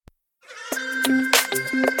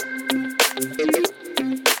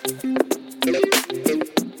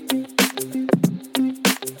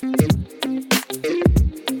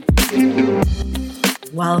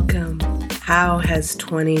Welcome. How has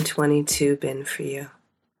 2022 been for you?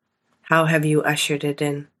 How have you ushered it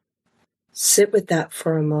in? Sit with that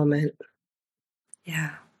for a moment.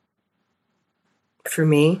 Yeah. For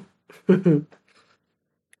me,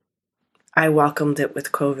 I welcomed it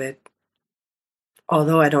with COVID.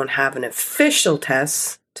 Although I don't have an official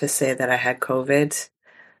test to say that I had COVID,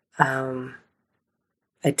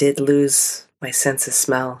 I did lose my sense of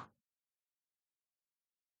smell.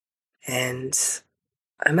 And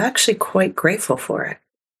I'm actually quite grateful for it.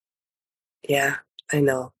 Yeah, I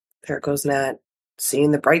know. There goes Nat,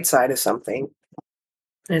 seeing the bright side of something.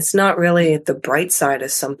 And it's not really the bright side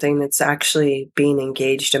of something, it's actually being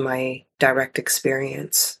engaged in my direct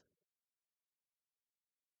experience.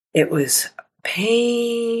 It was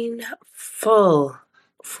painful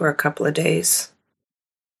for a couple of days.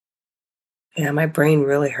 Yeah, my brain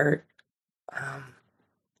really hurt.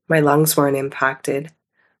 My lungs weren't impacted.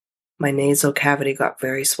 My nasal cavity got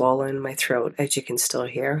very swollen. My throat, as you can still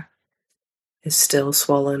hear, is still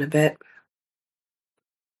swollen a bit.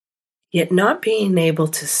 Yet not being able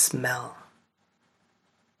to smell.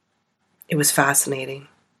 It was fascinating.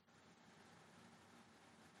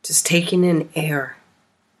 Just taking in air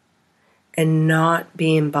and not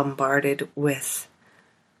being bombarded with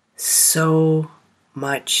so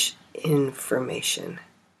much information.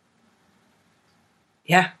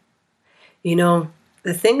 Yeah. You know,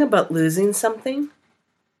 the thing about losing something,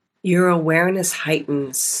 your awareness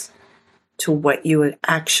heightens to what you would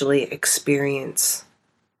actually experience.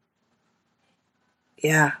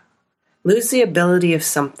 Yeah. Lose the ability of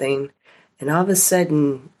something, and all of a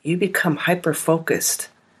sudden you become hyper-focused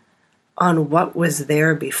on what was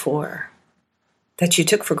there before that you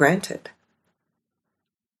took for granted.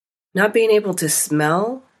 Not being able to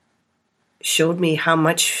smell showed me how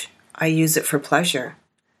much I use it for pleasure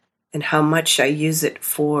and how much I use it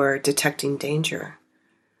for detecting danger,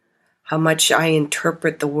 how much I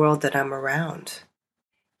interpret the world that I'm around.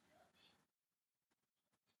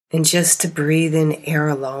 And just to breathe in air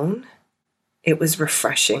alone, it was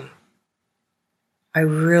refreshing. I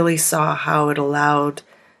really saw how it allowed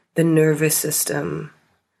the nervous system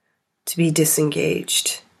to be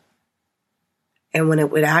disengaged. And when it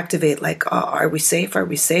would activate, like, oh, are we safe? Are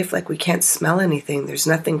we safe? Like, we can't smell anything. There's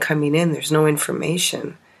nothing coming in. There's no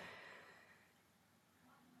information.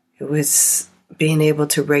 It was being able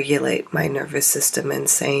to regulate my nervous system and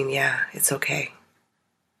saying, yeah, it's okay.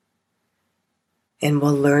 And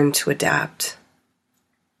we'll learn to adapt.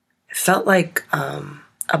 It felt like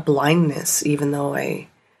a blindness, even though I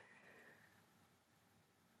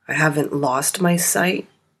haven't lost my sight.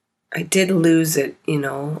 I did lose it,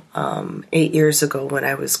 8 years ago when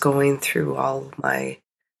I was going through all my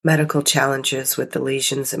medical challenges with the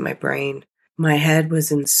lesions in my brain. My head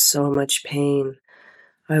was in so much pain.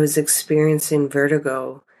 I was experiencing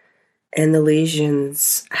vertigo, and the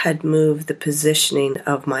lesions had moved the positioning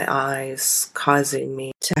of my eyes, causing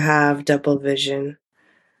me to have double vision.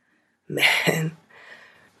 Man,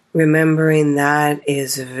 remembering that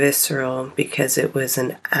is visceral because it was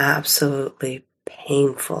an absolutely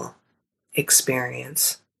painful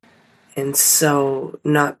experience. And so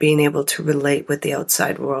not being able to relate with the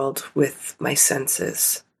outside world with my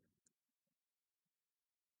senses.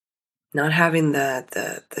 Not having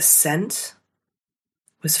the scent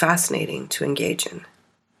was fascinating to engage in.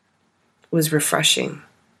 It was refreshing.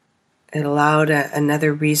 It allowed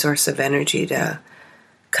another resource of energy to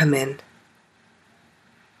come in.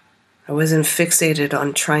 I wasn't fixated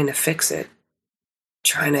on trying to fix it,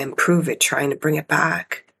 trying to improve it, trying to bring it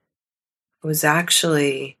back. I was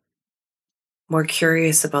actually more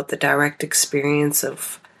curious about the direct experience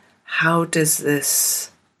of how does this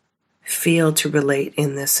feel to relate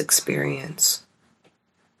in this experience.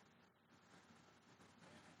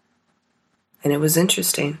 And it was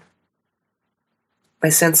interesting. My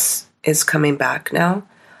sense is coming back now,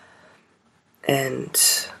 and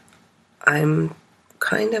I'm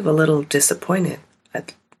kind of a little disappointed.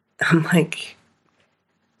 I'm like,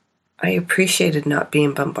 I appreciated not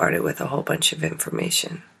being bombarded with a whole bunch of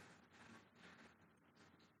information.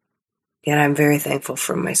 Yet I'm very thankful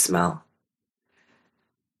for my smell.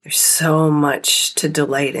 There's so much to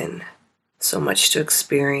delight in, so much to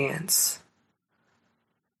experience.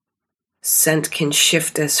 Scent can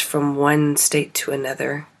shift us from one state to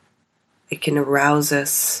another. It can arouse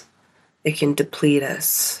us. It can deplete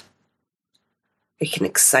us. It can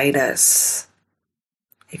excite us.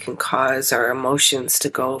 It can cause our emotions to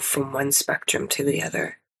go from one spectrum to the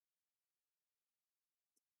other.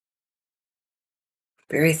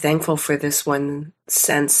 Very thankful for this one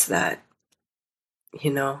sense that,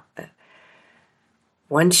 you know,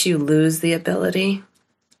 once you lose the ability,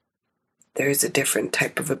 there's a different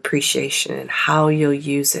type of appreciation in how you'll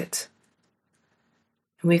use it.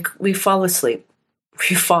 And we fall asleep.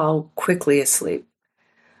 We fall quickly asleep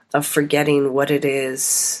of forgetting what it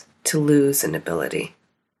is to lose an ability.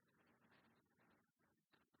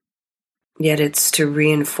 Yet it's to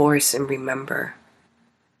reinforce and remember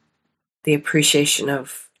the appreciation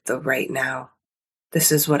of the right now.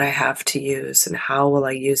 This is what I have to use, and how will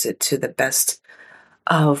I use it to the best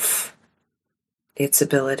of its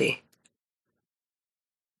ability?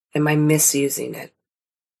 Am I misusing it?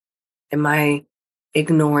 Am I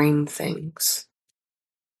ignoring things?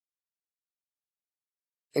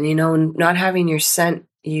 And not having your scent,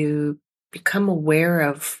 you become aware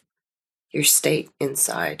of your state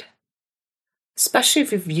inside. Especially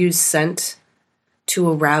if you've used scent to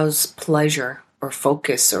arouse pleasure or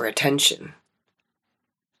focus or attention.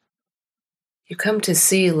 You come to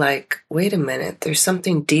see, like, wait a minute, there's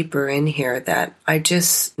something deeper in here that I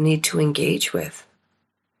just need to engage with.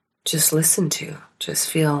 Just listen to, just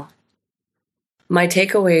feel. My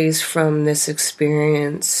takeaways from this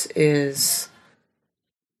experience is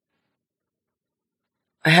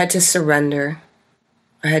I had to surrender.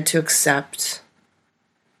 I had to accept.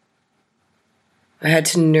 I had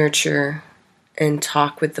to nurture and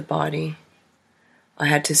talk with the body. I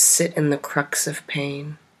had to sit in the crux of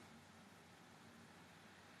pain.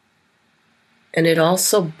 And it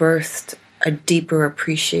also birthed a deeper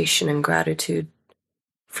appreciation and gratitude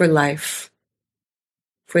for life,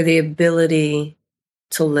 for the ability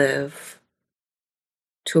to live,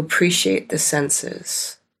 to appreciate the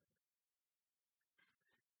senses,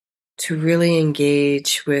 to really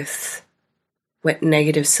engage with what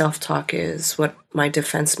negative self-talk is, what my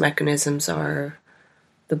defense mechanisms are,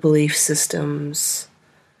 the belief systems.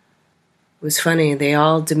 It was funny, they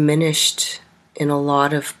all diminished in a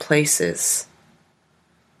lot of places.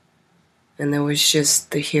 And there was just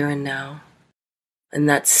the here and now. And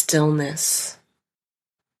that stillness.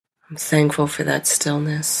 I'm thankful for that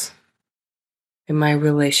stillness. In my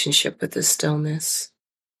relationship with the stillness.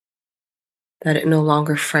 That it no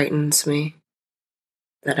longer frightens me.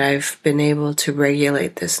 That I've been able to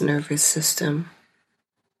regulate this nervous system.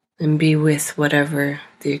 And be with whatever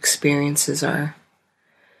the experiences are.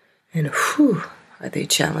 And whew, are they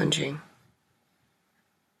challenging.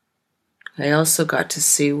 I also got to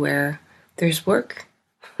see where there's work.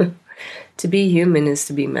 To be human is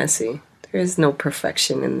to be messy. There is no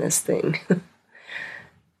perfection in this thing.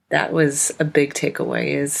 That was a big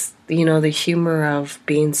takeaway is, the humor of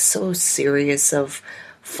being so serious, of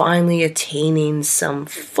finally attaining some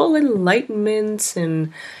full enlightenment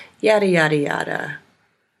and yada, yada, yada.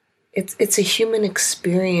 It's a human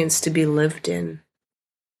experience to be lived in.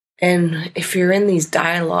 And if you're in these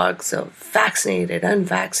dialogues of vaccinated,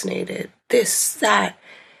 unvaccinated, this, that,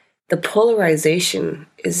 the polarization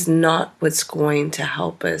is not what's going to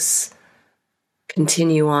help us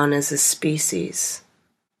continue on as a species.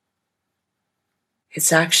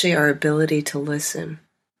 It's actually our ability to listen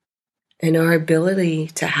and our ability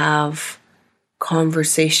to have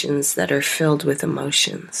conversations that are filled with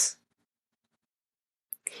emotions.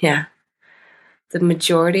 Yeah, the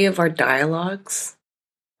majority of our dialogues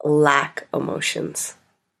lack emotions.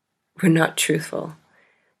 We're not truthful.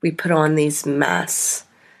 We put on these masks,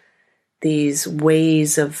 these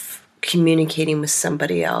ways of communicating with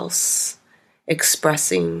somebody else,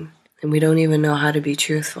 expressing, and we don't even know how to be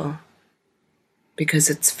truthful because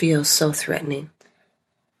it feels so threatening.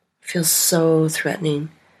 It feels so threatening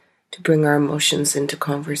to bring our emotions into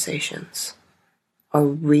conversations, our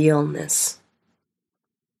realness.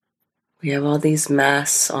 We have all these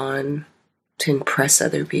masks on to impress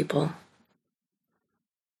other people.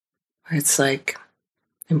 It's like,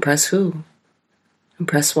 impress who?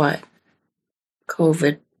 Impress what?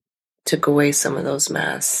 COVID took away some of those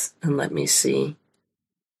masks and let me see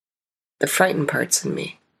the frightened parts in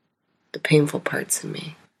me, the painful parts in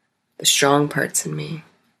me, the strong parts in me.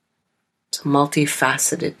 It's a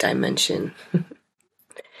multifaceted dimension.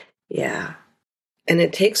 Yeah. And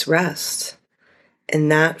it takes rest.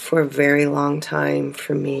 And that for a very long time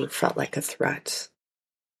for me felt like a threat.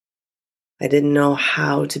 I didn't know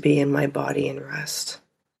how to be in my body and rest.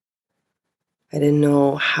 I didn't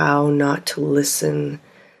know how not to listen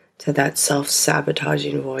to that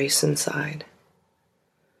self-sabotaging voice inside.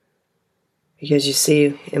 Because you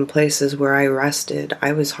see, in places where I rested,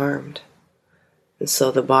 I was harmed. And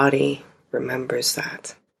so the body remembers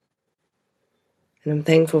that. And I'm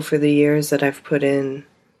thankful for the years that I've put in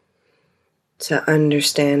to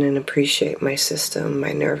understand and appreciate my system,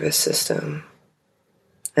 my nervous system,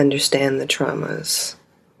 understand the traumas,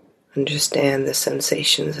 understand the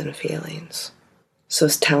sensations and feelings. So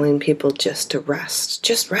it's telling people just to rest.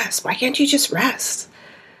 Just rest. Why can't you just rest?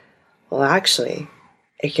 Well, actually,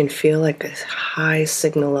 it can feel like a high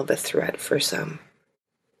signal of a threat for some.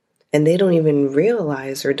 And they don't even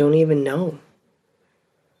realize or don't even know.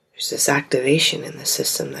 There's this activation in the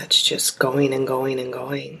system that's just going and going and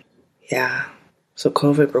going. Yeah. So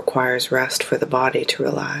COVID requires rest for the body to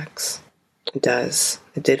relax. It does.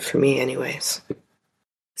 It did for me anyways.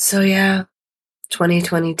 So yeah,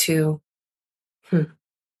 2022.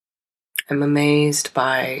 I'm amazed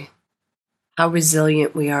by how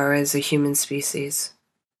resilient we are as a human species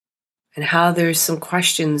and how there's some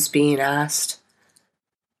questions being asked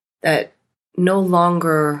that no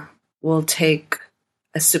longer will take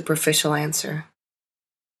a superficial answer.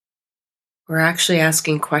 We're actually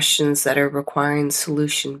asking questions that are requiring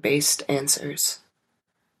solution-based answers.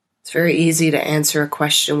 It's very easy to answer a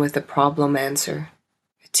question with a problem answer.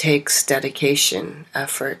 It takes dedication,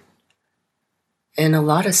 effort, and a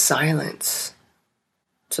lot of silence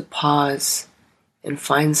to pause and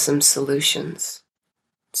find some solutions.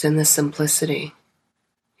 It's in the simplicity.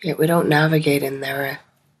 Yet we don't navigate in there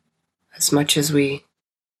as much as we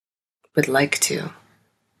would like to.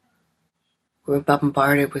 We're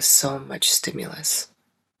bombarded with so much stimulus.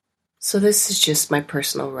 So this is just my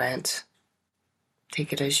personal rant.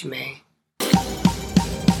 Take it as you may.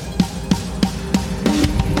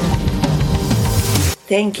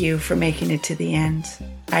 Thank you for making it to the end.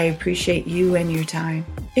 I appreciate you and your time.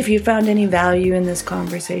 If you found any value in this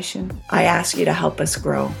conversation, I ask you to help us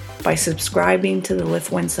grow by subscribing to the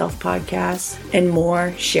Lift Oneself podcast and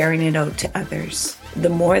more, sharing it out to others. The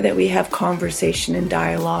more that we have conversation and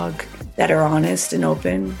dialogue that are honest and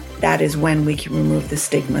open, that is when we can remove the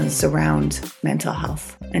stigmas around mental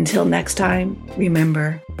health. Until next time,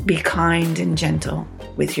 remember, be kind and gentle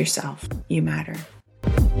with yourself. You matter.